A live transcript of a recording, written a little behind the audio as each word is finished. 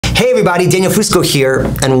Hey everybody, Daniel Fusco here,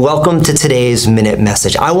 and welcome to today's Minute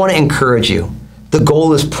Message. I want to encourage you. The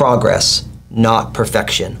goal is progress, not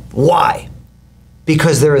perfection. Why?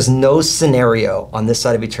 Because there is no scenario on this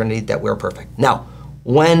side of eternity that we're perfect. Now,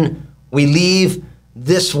 when we leave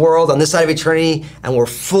this world on this side of eternity and we're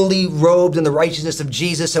fully robed in the righteousness of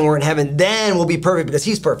Jesus and we're in heaven, then we'll be perfect because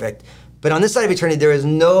He's perfect. But on this side of eternity, there is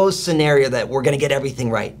no scenario that we're going to get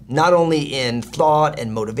everything right. Not only in thought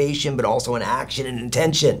and motivation, but also in action and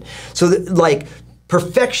intention. So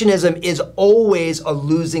perfectionism is always a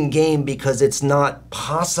losing game because it's not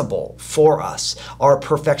possible for us. Our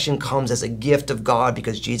perfection comes as a gift of God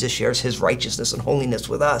because Jesus shares His righteousness and holiness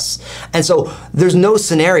with us. And so there's no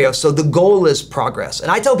scenario. So the goal is progress.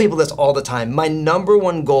 And I tell people this all the time. My number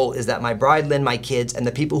one goal is that my bride, Lynn, my kids, and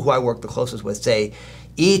the people who I work the closest with say,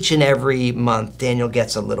 each and every month, Daniel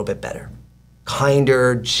gets a little bit better,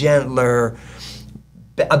 kinder, gentler,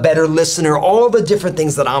 a better listener, all the different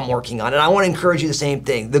things that I'm working on. And I want to encourage you the same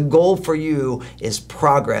thing. The goal for you is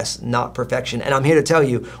progress, not perfection. And I'm here to tell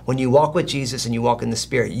you, when you walk with Jesus and you walk in the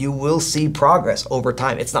Spirit, you will see progress over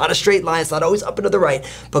time. It's not a straight line. It's not always up and to the right,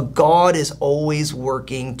 but God is always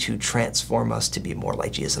working to transform us to be more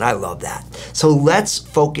like Jesus. And I love that. So let's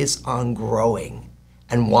focus on growing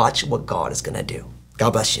and watch what God is going to do.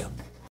 God bless you.